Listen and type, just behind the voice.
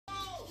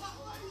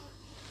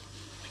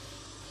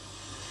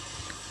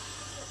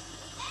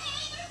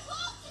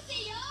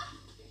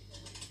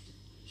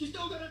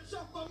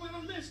top on when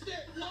I missed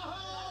it. Whoa!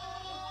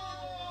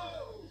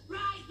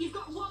 Right, you've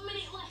got 1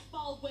 minute left,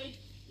 Baldwin.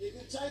 You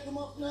can take them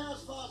off now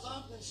as far as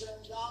I'm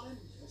concerned, darling.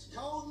 It's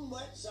cold and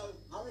wet, so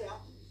hurry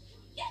up.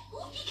 Yeah,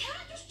 look, you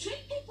can't just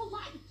treat people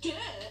like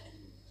dirt.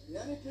 The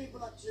only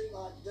people I treat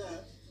like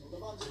dirt are the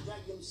ones that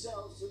drag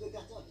themselves through the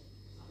gutter.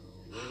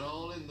 We're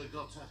all in the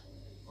gutter.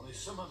 Only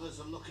some of us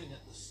are looking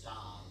at the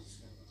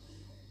stars.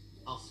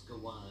 Oscar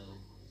Wilde.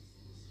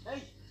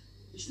 Hey,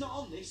 it's not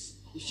on this.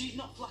 If she's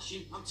not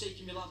flashing, I'm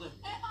taking my ladder.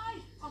 Aye,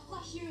 I'll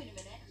flash you in a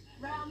minute.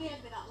 Round the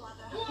head with that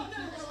ladder. What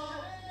now?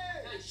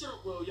 Hey, shut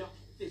up, will you?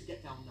 Fizz,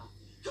 get down now.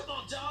 Come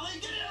on, darling,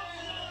 get it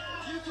over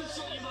there! You can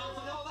shut your mouth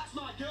and all, that's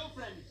my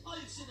girlfriend. Oh,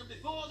 you've seen her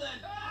before then.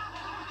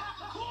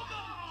 Come on!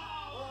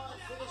 All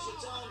right, finish your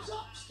time's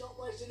up. Stop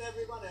wasting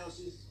everyone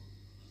else's.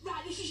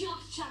 Right, this is your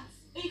last chance.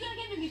 Are you going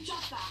to give me my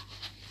job back?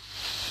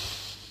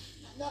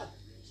 No.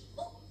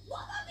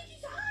 What about the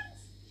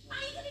designs? Are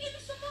you going to give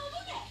me some more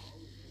money?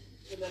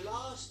 For the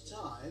last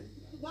time,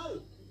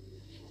 no.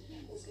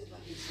 Let's get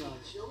back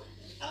inside, shall we?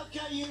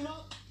 Okay, you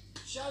lot.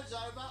 Show's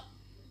over.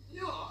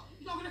 You are?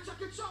 You're not going to take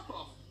her top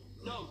off?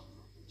 No,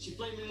 she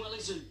blaming well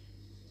isn't.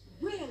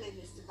 Really,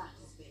 Mr.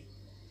 Battersby?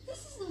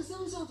 This isn't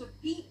some sort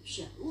of peep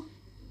show.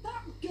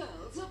 That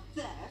girl's up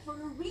there for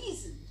a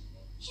reason.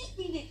 She's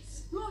been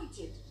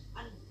exploited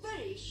and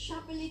very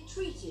shabbily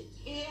treated.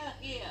 Here,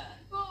 here.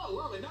 Oh,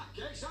 well, in that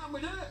case, I'm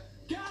with her.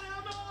 Get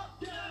him up!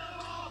 Get him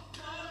off!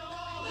 Get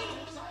him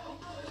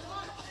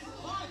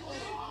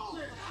off!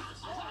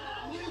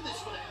 I knew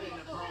this would end in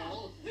a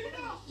brawl. Get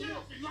off! Get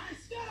off, you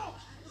mice! Get off!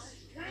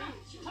 Get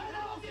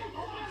off! Get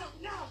off!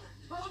 Now!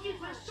 I'll give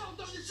her a shot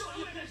down the shot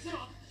you make it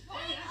up! Oh,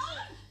 yeah!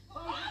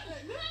 Oh, yeah!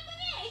 Remember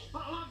me?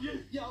 I'll have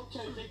you! Yeah,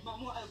 okay, big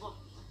man, whatever.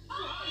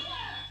 Oh,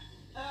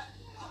 yeah!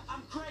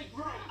 I'm Craig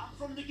Rowe. I'm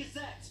from the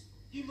Gazette.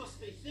 You must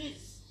be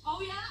Fizz.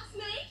 Oh, yeah, that's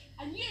me.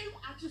 And you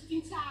are just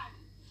in time.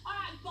 All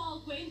right,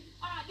 Baldwin.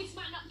 All right, this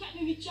might not get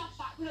me my job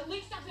back, but at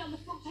least I'll be on the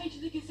front page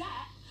of the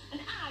Gazette.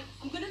 And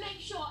I'm going to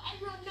make sure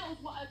everyone knows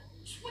what a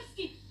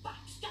twisted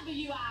backstabber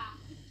you are.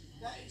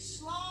 That is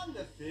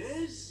slander,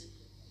 Fizz.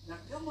 Now,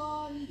 come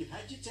on. You've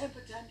had your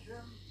temper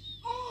tantrum.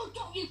 Oh,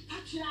 don't you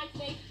patronise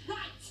me.